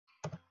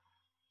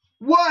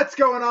What's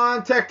going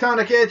on?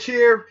 Tectonic Edge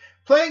here.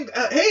 Playing,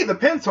 hey, the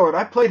Thepensword.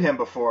 I played him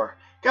before.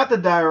 Got the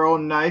die roll,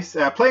 nice.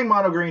 Playing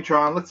Mono Green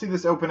Tron. Let's see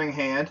this opening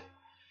hand.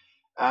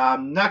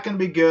 Not going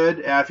to be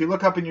good. If you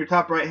look up in your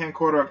top right-hand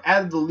corner, I've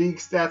added the league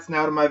stats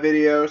now to my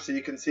video, so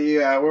you can see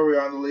where we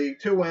are in the league.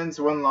 2 wins,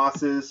 1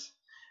 losses.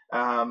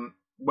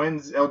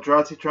 Wins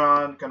Eldrazi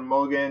Tron, kind of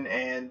mulligan,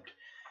 and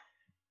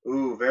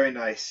ooh, very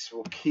nice.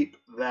 We'll keep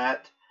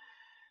that.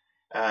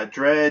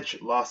 Dredge,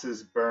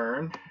 losses,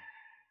 burn.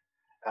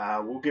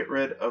 We'll get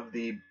rid of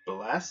the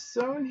blast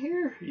zone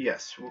here.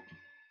 Yes,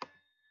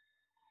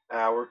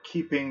 we're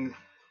keeping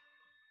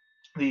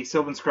the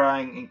Sylvan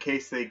Scrying in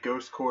case they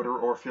Ghost Quarter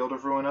or Field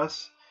of Ruin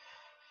us.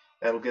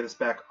 That'll get us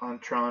back on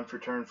Tron for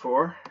turn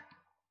 4.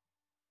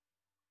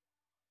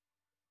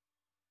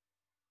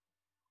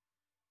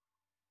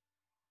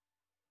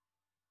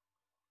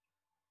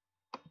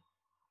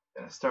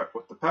 Gonna start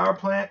with the power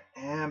plant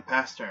and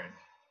pass turn.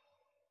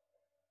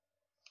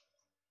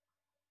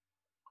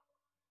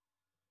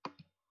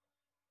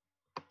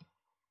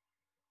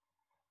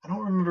 I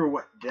don't remember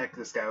what deck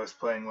this guy was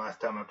playing last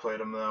time I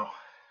played him, though.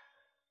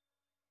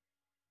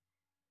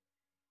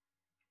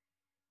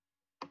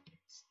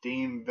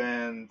 Steam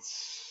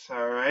Vents.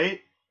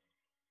 Alright.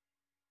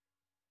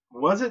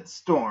 Was it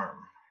Storm?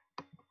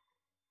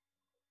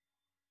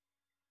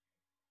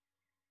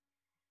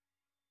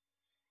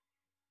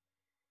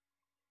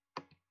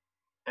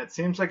 It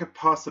seems like a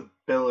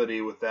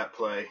possibility with that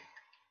play.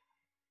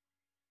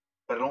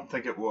 But I don't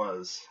think it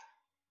was.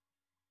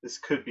 This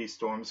could be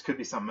Storm. This could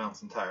be something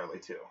else entirely,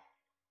 too.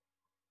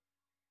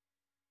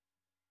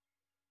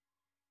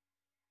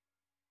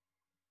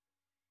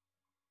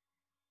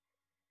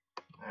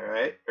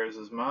 Alright, yours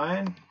is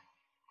mine.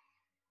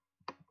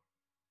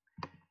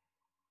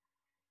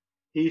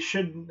 He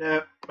should,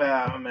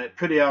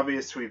 pretty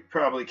obvious we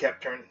probably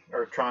kept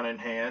Tron in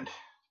hand.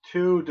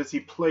 2, does he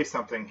play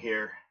something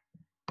here?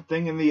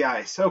 Thing in the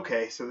ice.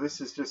 Okay, so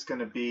this is just going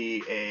to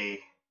be a,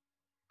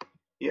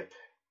 yep.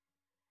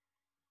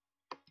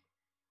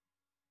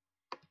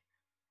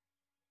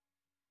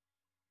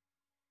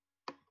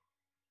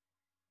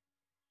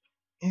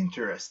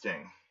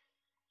 Interesting.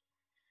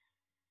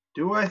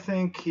 Do I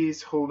think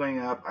he's holding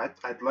up?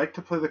 I'd like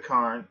to play the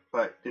Karn,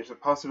 but there's a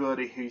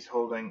possibility he's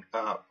holding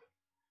up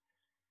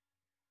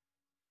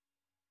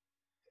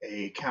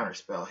a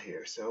counterspell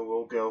here. So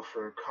we'll go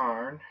for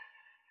Karn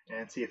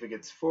and see if it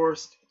gets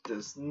forced. It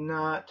does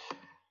not.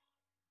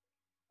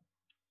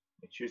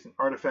 You choose an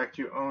artifact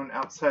you own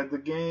outside the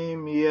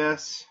game.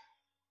 Yes.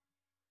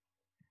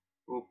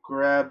 We'll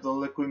grab the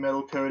liquid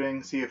metal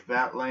coating, see if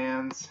that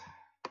lands.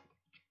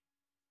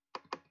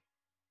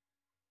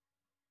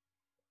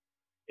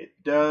 It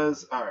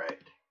does. Alright.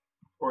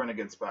 We're in a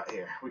good spot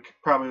here. We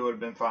probably would have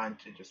been fine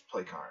to just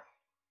play Karn.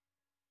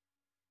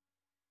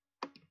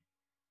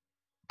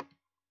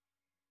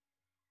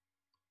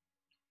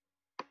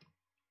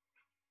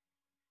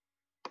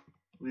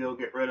 We'll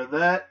get rid of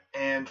that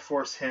and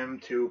force him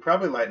to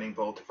probably Lightning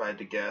Bolt if I had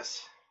to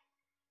guess.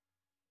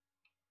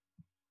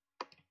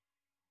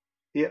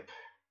 Yep.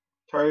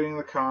 Targeting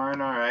the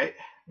Karn. Alright.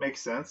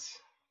 Makes sense.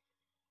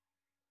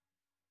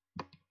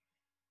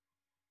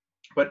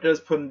 But it does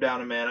put him down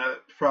a mana.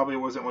 It probably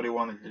wasn't what he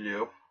wanted to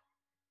do.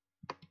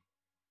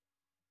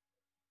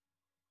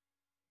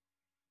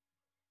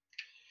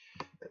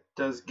 It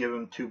does give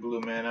him 2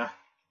 blue mana.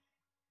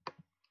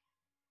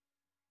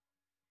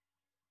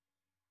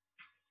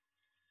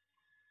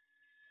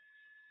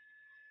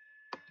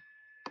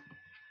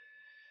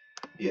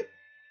 Yep.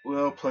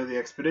 We'll play the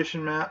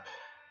Expedition map.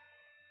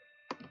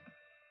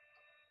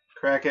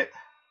 Crack it.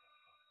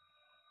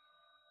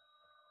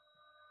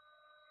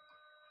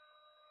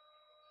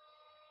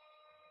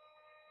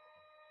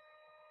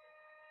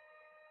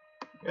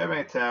 Grabbing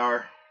a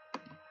tower.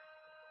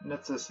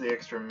 Nets us the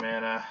extra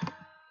mana.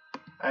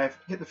 I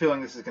get the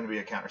feeling this is going to be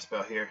a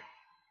counterspell here.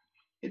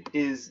 It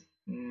is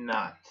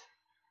not.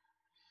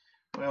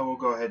 Well, we'll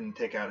go ahead and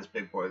take out his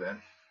big boy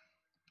then.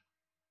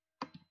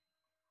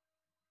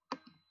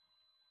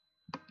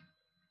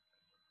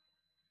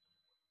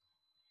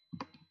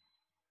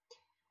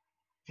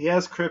 If he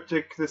has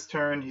Cryptic this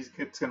turn,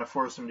 it's going to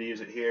force him to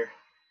use it here.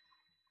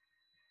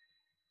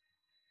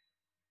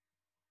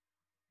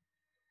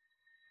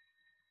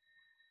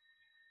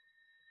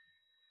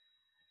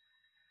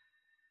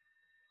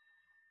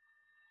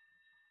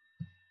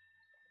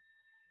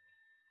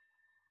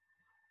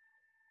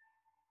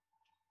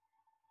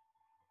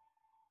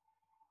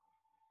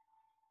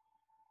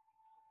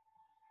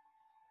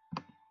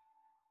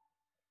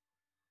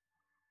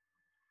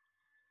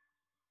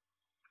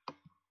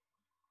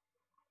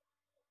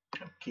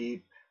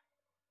 Keep.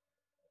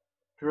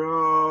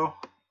 Draw.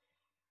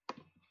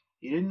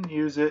 He didn't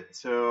use it,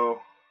 so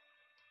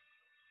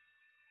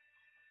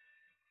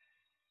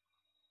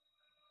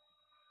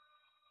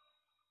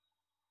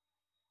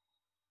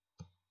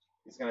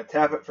he's going to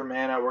tap it for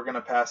mana. We're going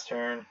to pass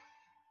turn.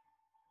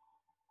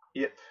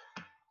 Yep.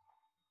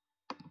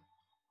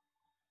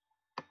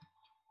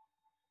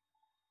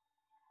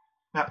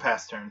 Not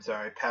pass turn,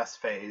 sorry. Pass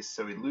phase,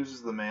 so he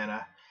loses the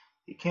mana.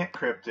 He can't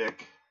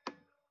Cryptic.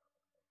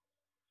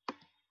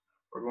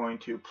 We're going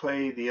to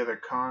play the other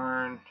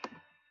Karn.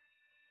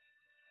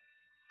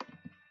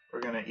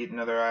 We're going to eat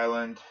another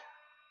island.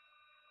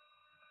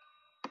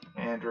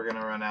 And we're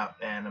going to run out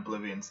an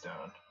Oblivion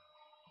Stone.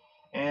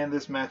 And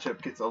this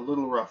matchup gets a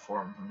little rough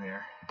for him from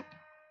here.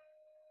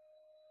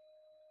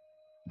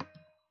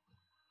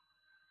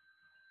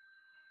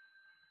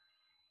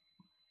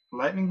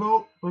 Lightning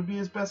Bolt would be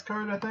his best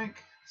card, I think.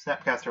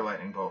 Snapcaster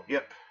Lightning Bolt,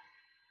 yep.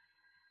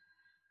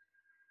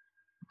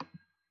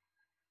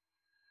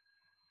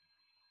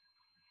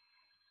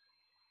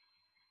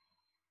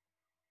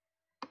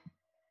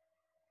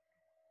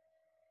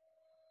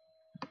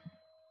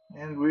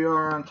 And we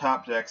are on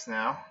top decks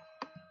now.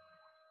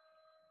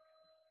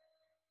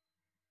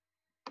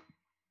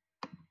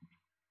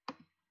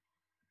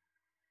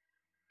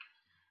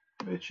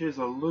 Which is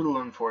a little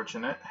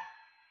unfortunate.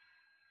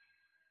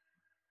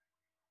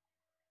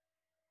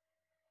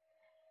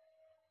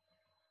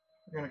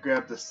 We're going to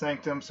grab the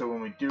Sanctum so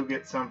when we do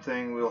get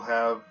something, we'll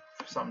have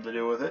something to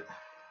do with it.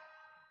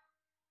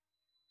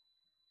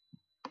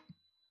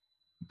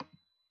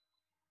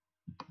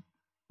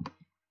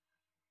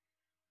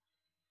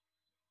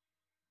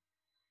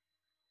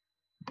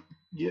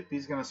 Yep,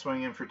 he's going to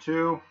swing in for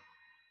 2.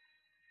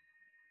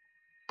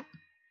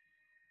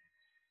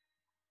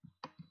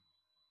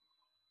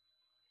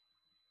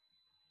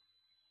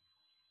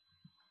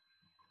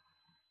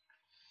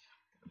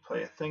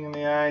 Play a Thing in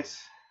the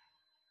Ice.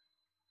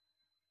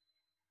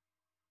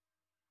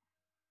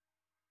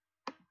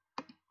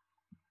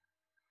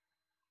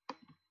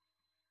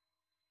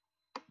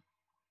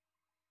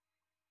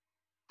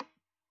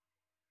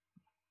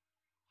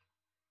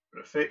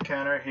 Put a Fate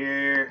counter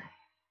here.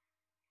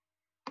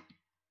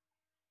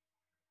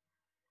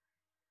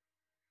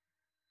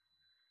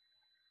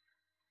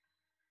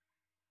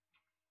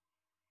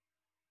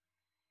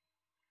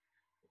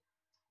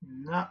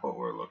 Not what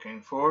we're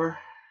looking for.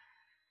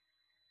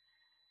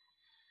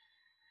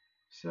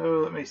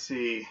 So let me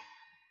see.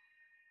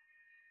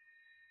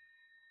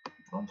 I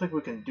don't think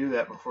we can do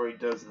that before he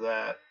does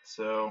that.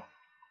 So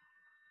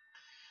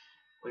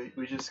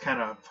we just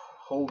kind of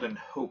hold and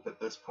hope at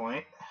this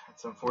point.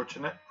 It's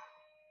unfortunate.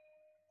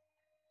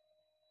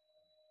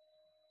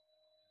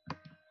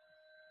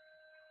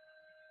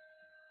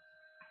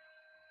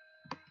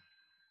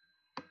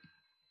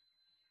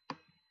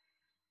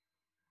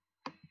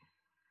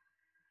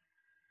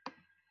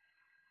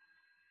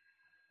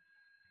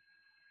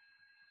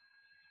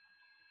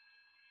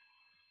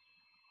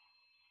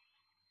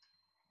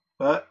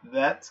 But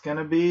that's going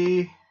to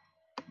be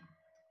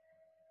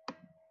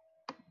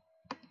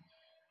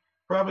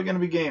probably going to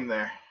be game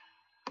there.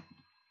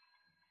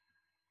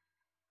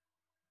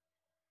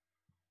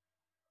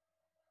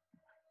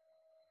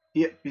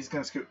 Yep, he's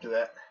going to scoop to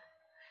that.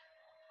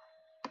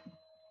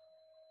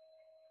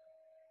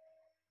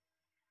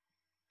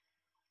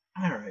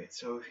 Alright,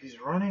 so if he's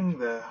running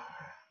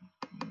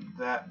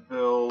that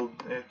build,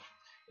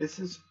 this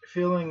is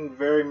feeling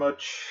very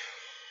much...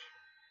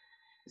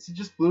 Is it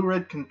just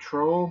blue-red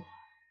control?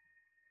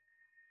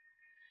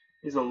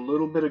 Is a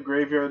little bit of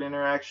graveyard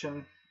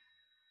interaction.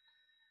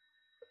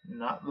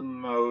 Not the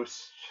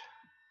most.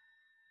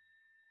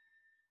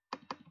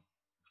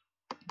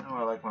 Oh,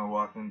 I like my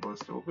Walking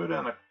Ballista. We'll go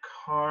down to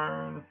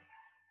Karn.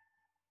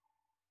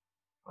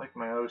 I like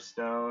my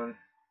O-Stone.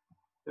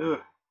 Ugh.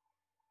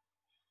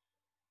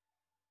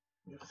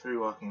 We have 3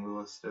 Walking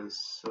Ballistas.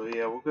 So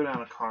yeah, we'll go down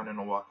to Karn and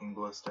a Walking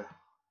Ballista.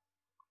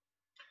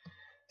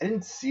 I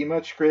didn't see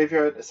much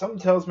graveyard. Something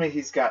tells me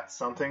he's got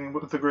something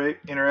with the great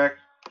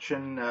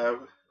interaction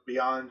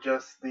beyond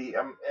just the...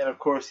 and of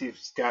course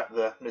he's got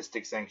the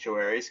Mystic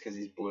Sanctuaries because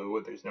he's blue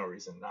and there's no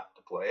reason not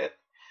to play it.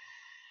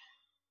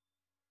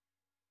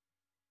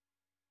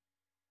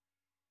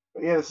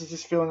 But yeah, this is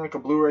just feeling like a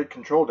blue-red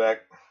control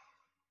deck.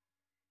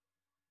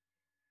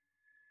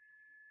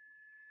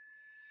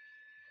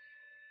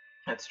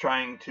 It's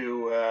trying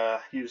to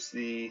use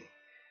the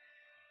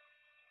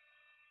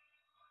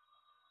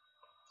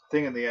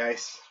Thing in the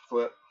Ice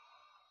flip.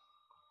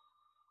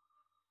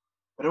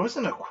 But it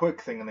wasn't a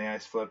quick Thing in the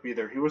Ice flip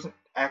either. He wasn't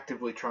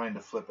actively trying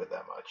to flip it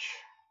that much.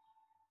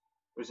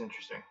 It was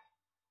interesting.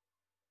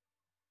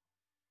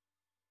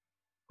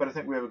 But I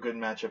think we have a good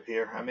matchup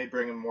here. I may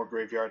bring in more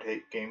Graveyard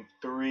Hate game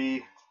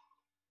 3.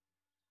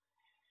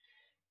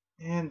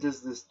 And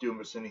does this do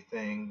us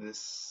anything?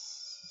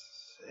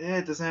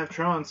 It doesn't have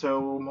Tron, so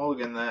we'll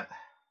mulligan that.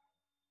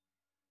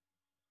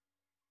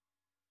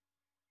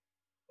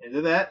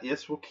 Into that,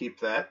 yes, we'll keep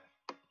that.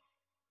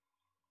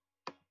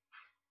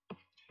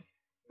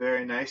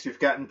 Very nice. We've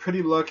gotten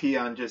pretty lucky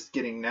on just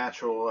getting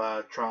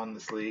natural Tron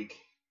this league.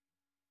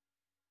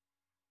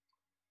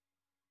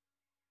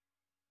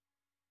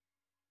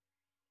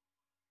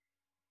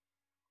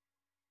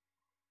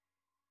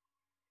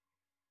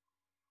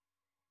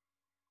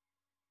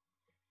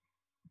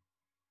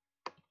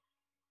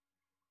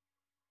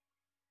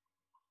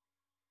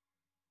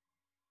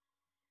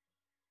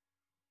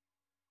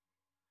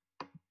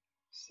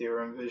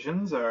 Serum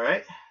Visions,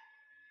 alright.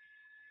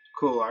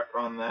 Cool art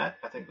on that.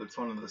 I think that's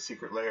one of the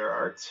secret layer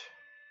arts.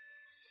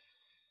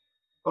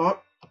 Oh,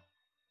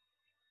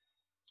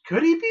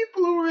 Could he be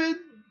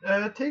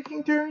blue-red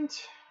taking turns?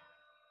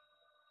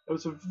 It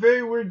was a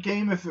very weird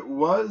game if it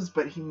was,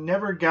 but he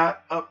never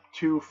got up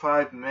to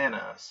 5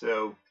 mana,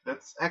 so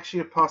that's actually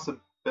a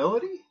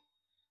possibility?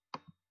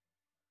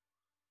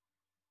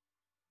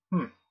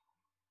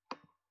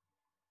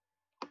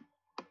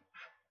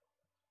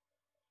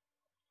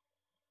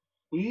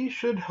 We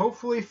should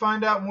hopefully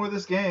find out more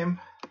this game.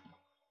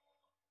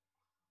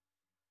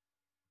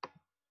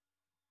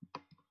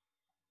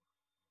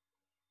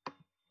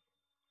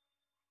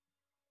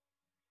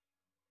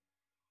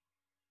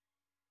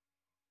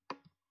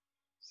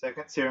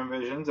 Second Serum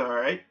Visions,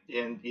 alright.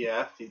 And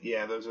yeah,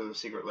 those are the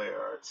secret layer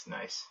arts.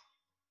 Nice.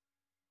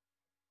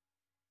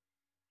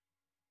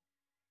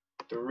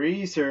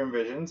 3 Serum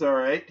Visions,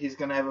 alright. He's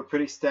going to have a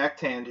pretty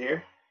stacked hand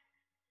here.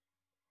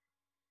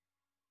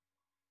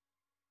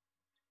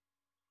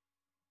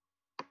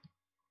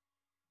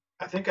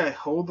 I think I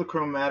hold the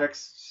Chromatic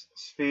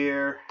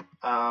Sphere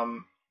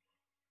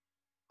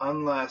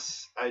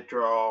unless I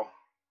draw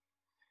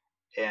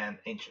an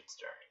Ancient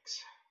Stirrings.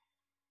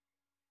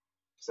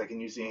 Because I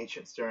can use the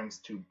Ancient Stirrings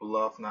to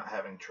bluff not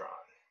having Tron.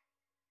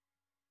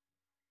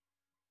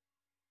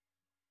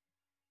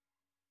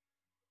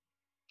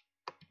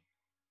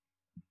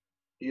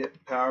 Yep,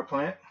 Power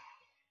Plant.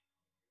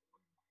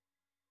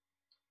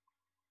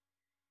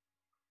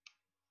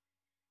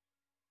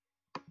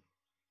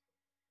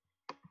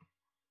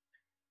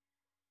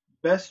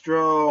 Best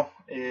draw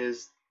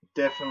is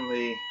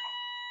definitely...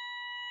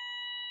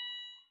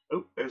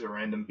 Oh, there's a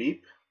random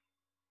beep.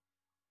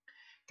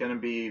 Gonna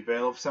be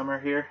Veil of Summer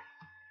here.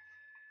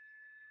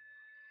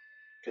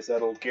 Because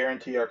that'll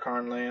guarantee our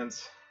Karn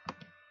lands.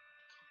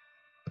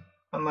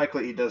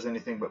 Unlikely he does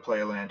anything but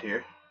play a land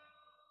here.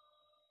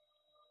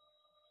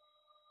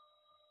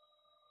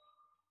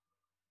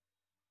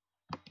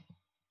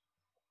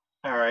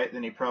 Alright,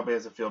 then he probably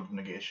has a Field of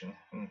Negation.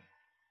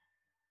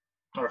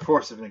 Or a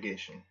Force of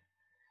Negation.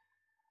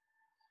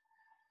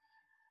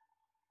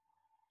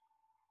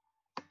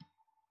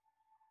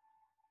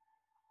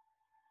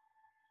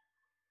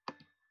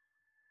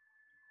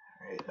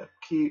 Alright,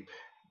 upkeep,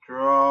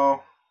 draw.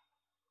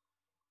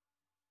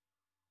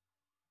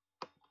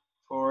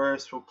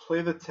 Forest, we'll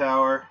play the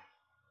tower.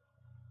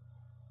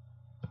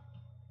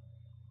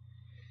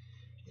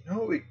 You know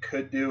what we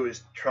could do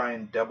is try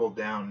and double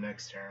down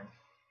next turn.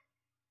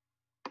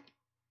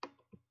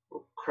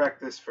 We'll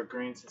crack this for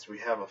green since we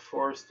have a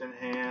forest in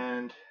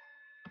hand.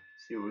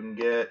 See what we can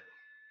get.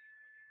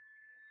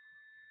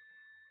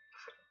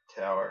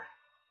 Tower.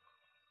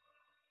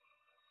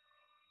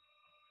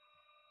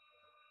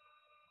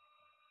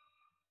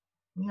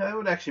 Yeah, that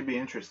would actually be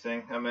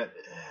interesting. It's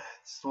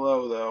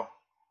slow though.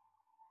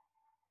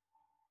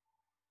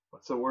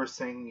 What's the worst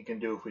thing you can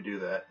do if we do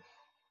that?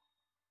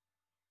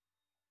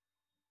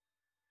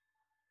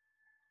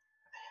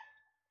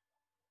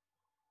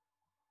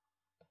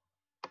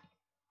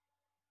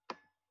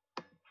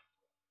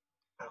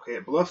 Okay,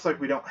 it bluffs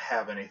like we don't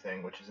have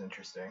anything, which is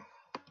interesting.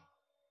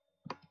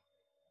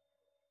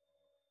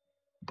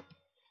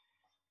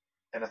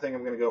 And I think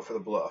I'm going to go for the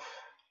bluff.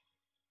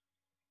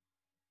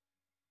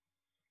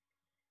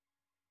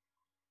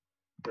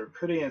 We're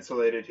pretty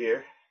insulated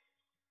here.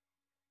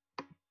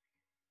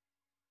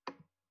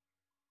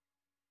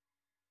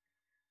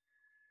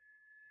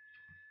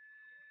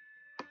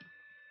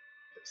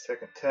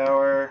 Second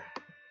tower.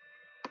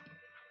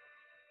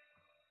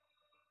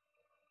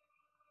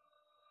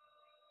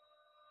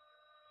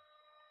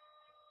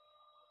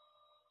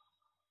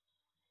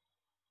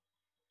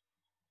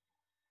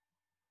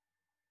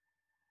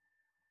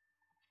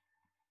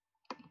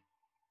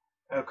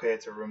 Okay,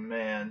 it's a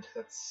remand.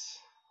 That's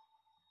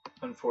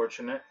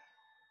unfortunate.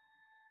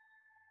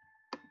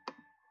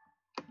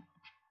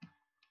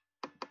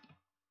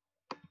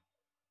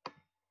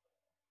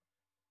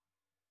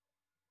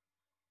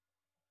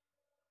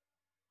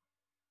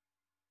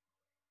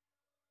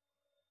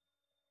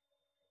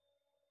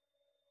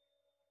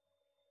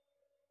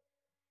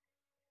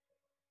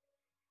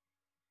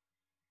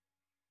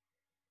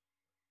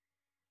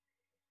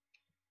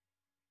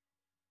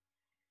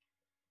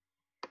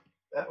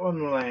 That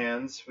one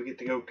lands. We get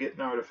to go get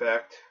an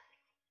artifact.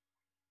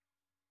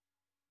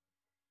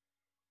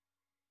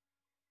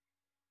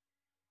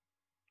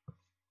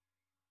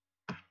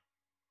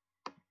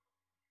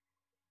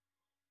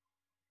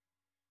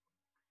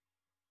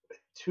 With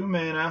 2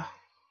 mana.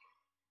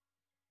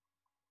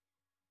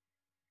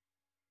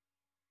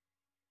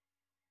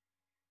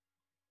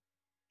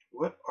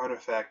 What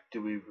artifact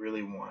do we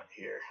really want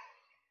here?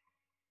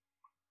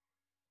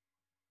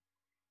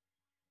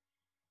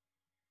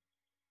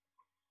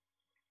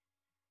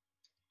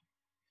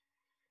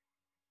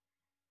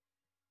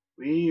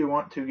 We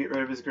want to get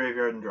rid of his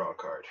graveyard and draw a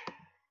card.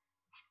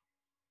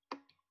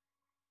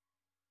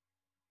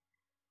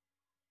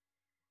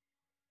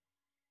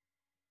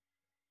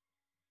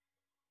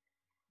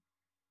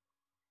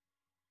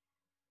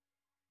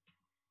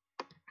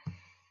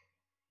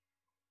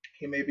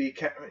 He may be,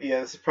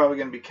 yeah, this is probably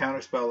going to be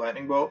Counterspell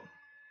Lightning Bolt.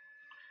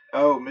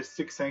 Oh,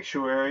 Mystic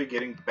Sanctuary,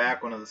 getting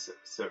back one of the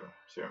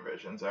Serum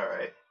Visions,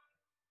 alright.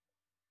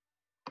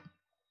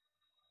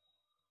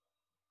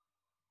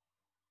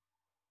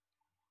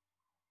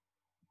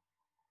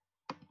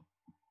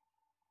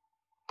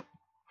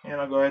 And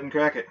I'll go ahead and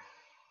crack it.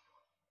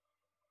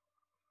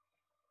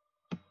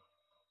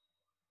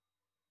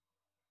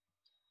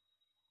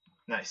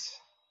 Nice.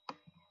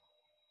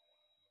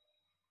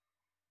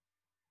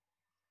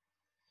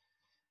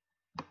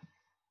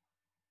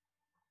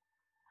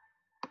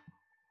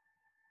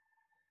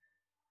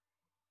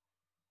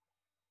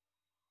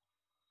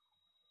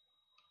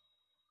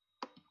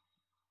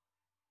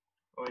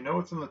 Well, we know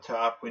what's on the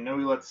top. We know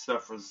he lets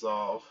stuff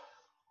resolve.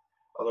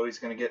 Although he's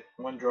going to get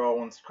one draw,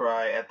 one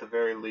scry at the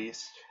very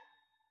least.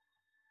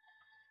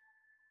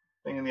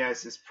 Thing in the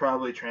ice is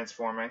probably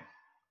transforming.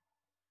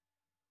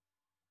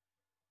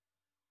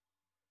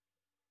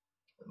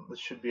 This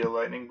should be a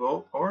lightning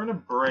bolt or an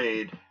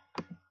abrade.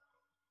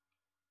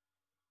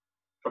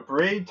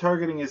 Abrade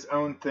targeting his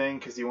own thing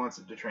because he wants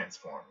it to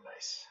transform.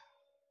 Nice.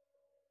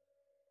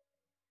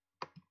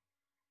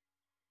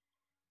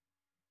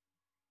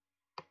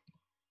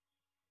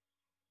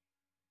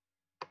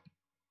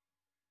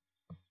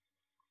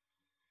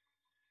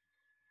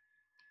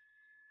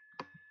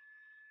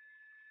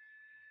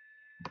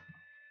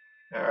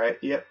 Alright,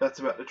 yep, that's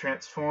about to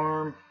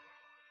transform.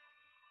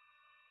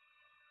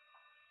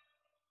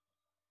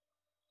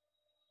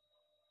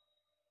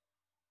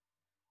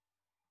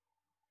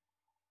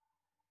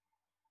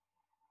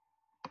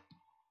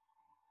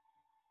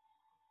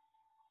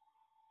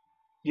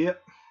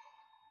 Yep.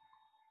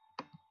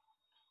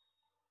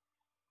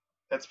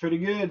 That's pretty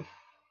good.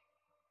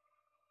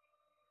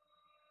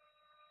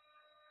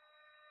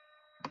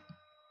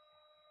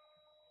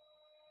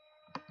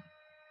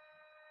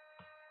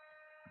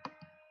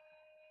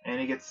 And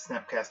he gets the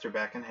Snapcaster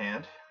back in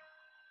hand.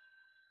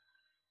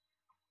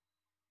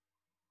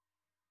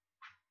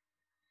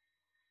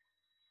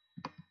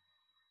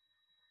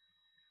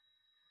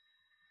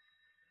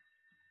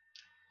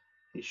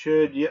 He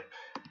should, yep.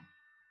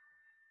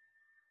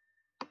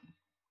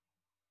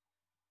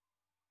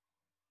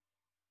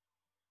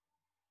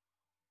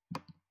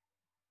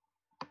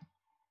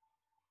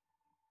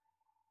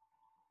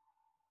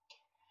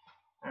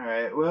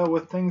 Alright, well,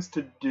 with things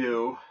to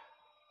do,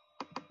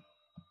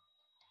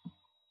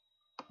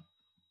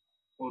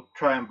 we'll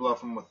try and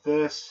bluff him with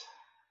this.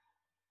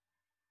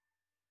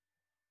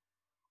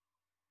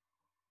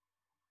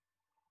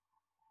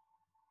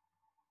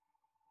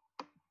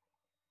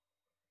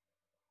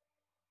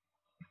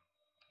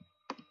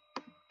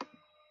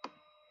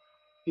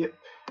 Yep.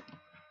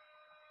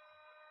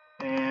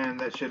 And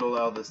that should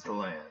allow this to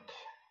land.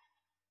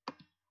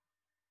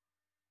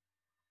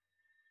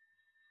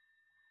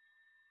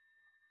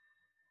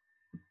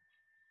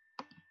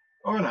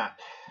 Or not.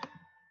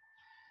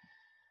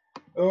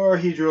 Or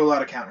he drew a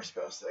lot of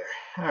counterspells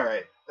there.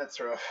 Alright, that's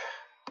rough.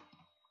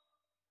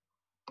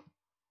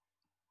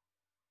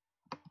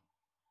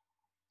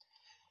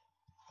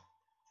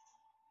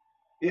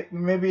 Yep,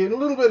 maybe in a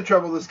little bit of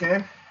trouble this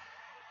game.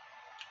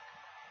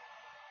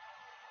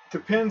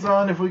 Depends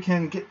on if we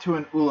can get to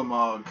an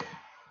Ulamog.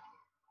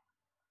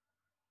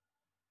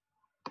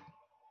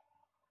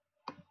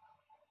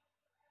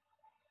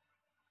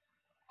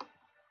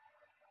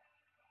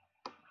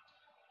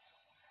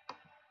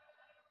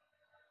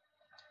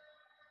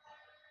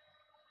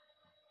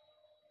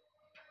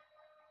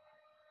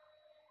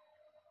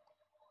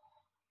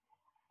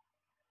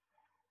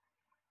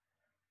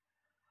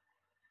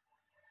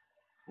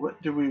 What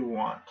do we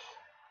want?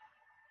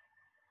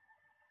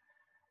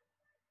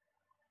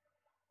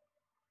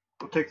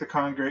 We'll take the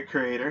Congrate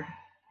Creator.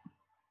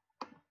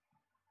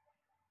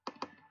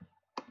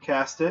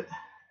 Cast it.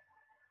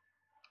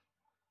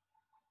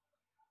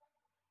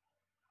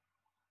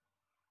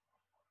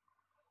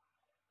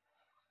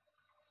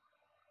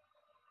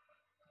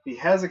 He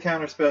has a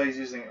counterspell he's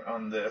using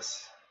on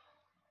this.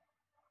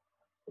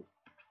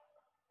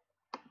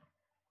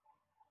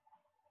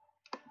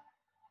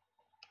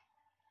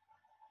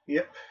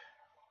 Yep.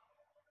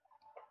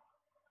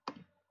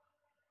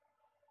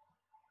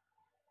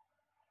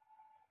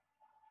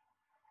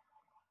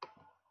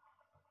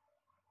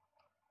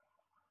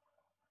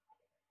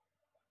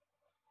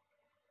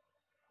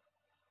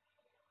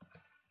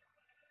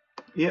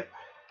 Yep.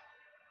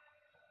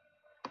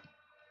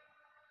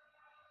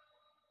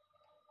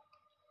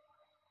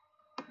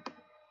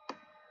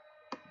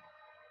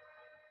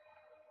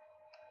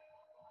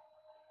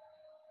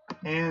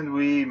 And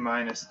we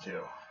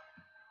 -2.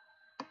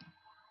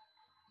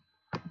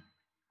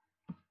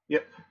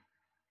 Yep.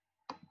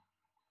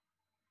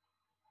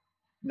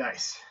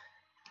 Nice.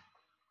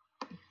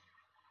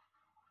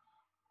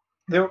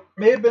 There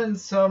may have been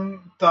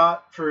some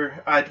thought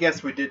for, I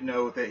guess we did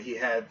know that he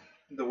had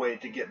the way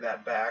to get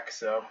that back,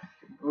 so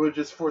we'll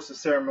just force a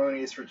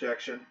ceremonious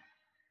rejection.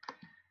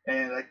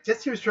 And I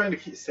guess he was trying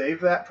to save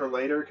that for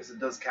later because it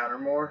does counter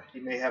more. He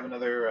may have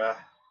another.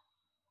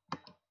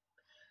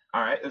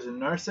 Alright, there's a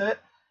Narset.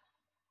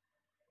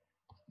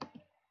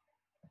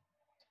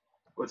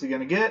 What's he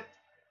going to get?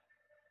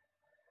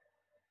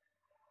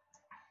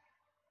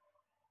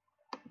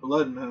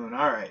 Blood Moon,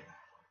 alright.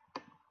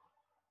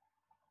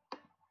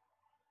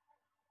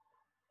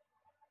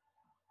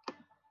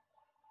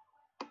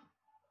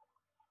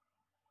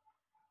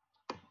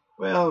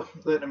 Well,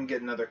 letting him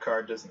get another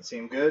card doesn't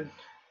seem good.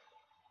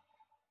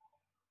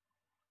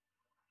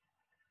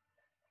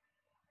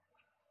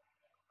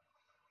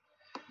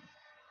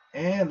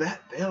 And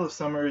that Veil of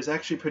Summer is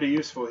actually pretty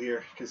useful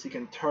here, because he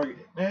can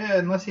target,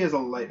 unless he has a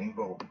Lightning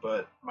Bolt,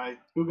 but my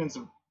Ugin's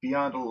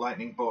beyond a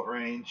Lightning Bolt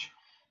range,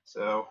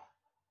 so...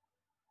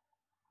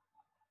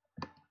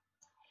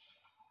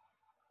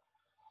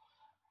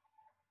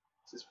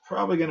 This is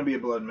probably going to be a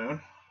Blood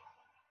Moon.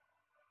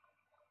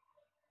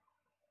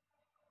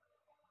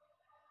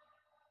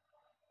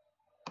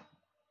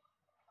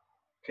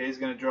 Okay, he's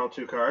going to draw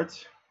 2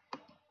 cards.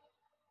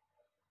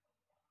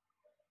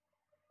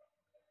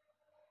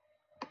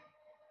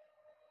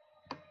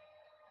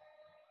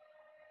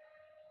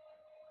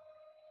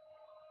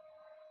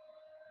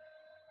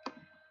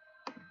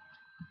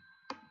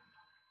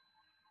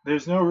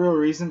 There's no real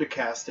reason to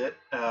cast it.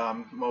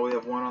 While we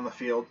have 1 on the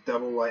field,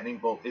 double Lightning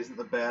Bolt isn't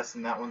the best,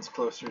 and that one's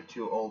closer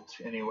to ult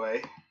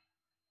anyway.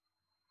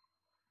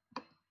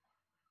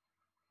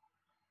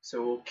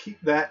 So we'll keep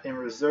that in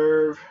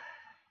reserve.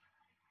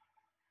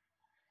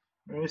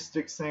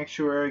 Mystic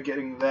Sanctuary,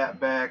 getting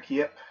that back,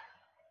 yep.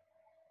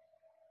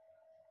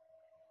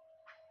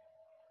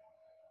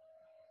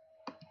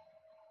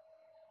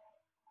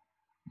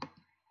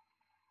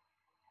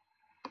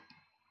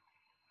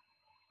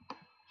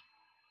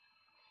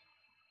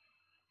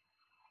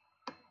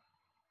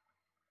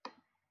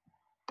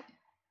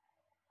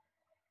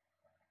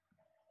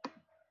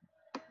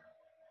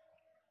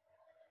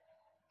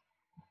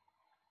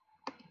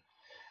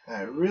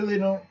 I really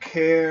don't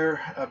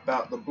care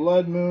about the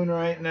Blood Moon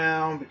right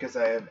now because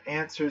I have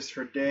answers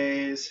for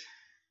days.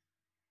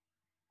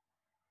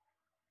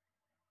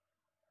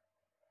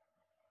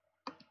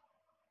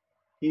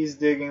 He's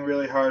digging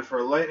really hard for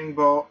a Lightning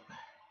Bolt.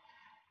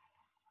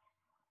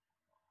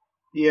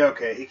 Yeah,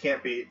 okay, he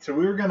can't beat. So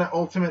we were going to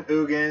Ultimate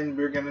Ugin.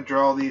 We were going to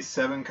draw these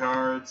 7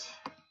 cards.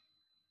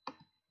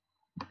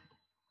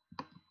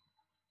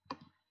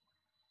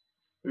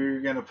 We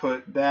were going to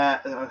put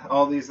that,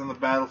 all these on the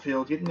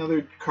battlefield, get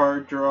another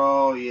card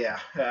draw. Yeah,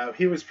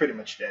 he was pretty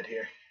much dead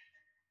here.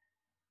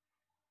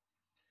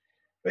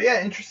 But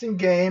yeah, interesting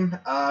game.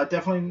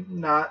 Definitely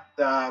not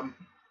the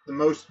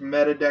most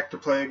meta deck to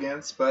play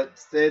against, but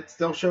it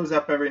still shows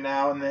up every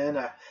now and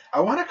then. I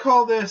want to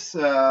call this,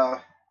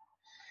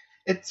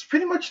 it's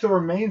pretty much the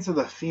remains of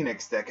the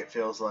Phoenix deck, it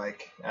feels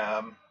like.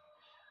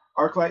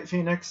 Arclight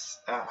Phoenix.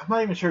 I'm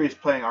not even sure he's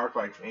playing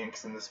Arclight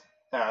Phoenix in this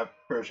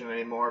version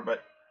anymore,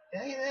 but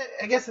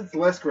I guess it's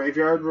less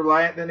graveyard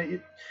reliant than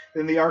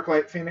the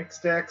Arclight Phoenix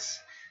decks,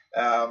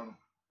 and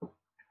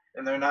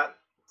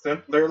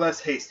they're less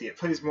hasty. It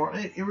plays more.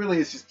 It really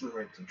is just blue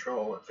red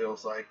control. It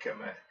feels like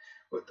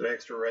with the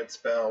extra red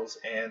spells,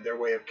 and their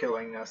way of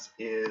killing us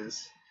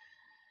is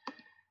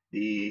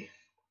the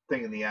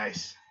thing in the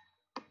ice.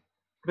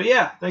 But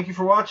yeah, thank you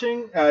for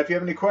watching. If you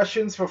have any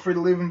questions, feel free to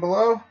leave them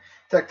below.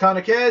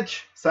 Tectonic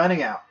Edge,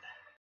 signing out.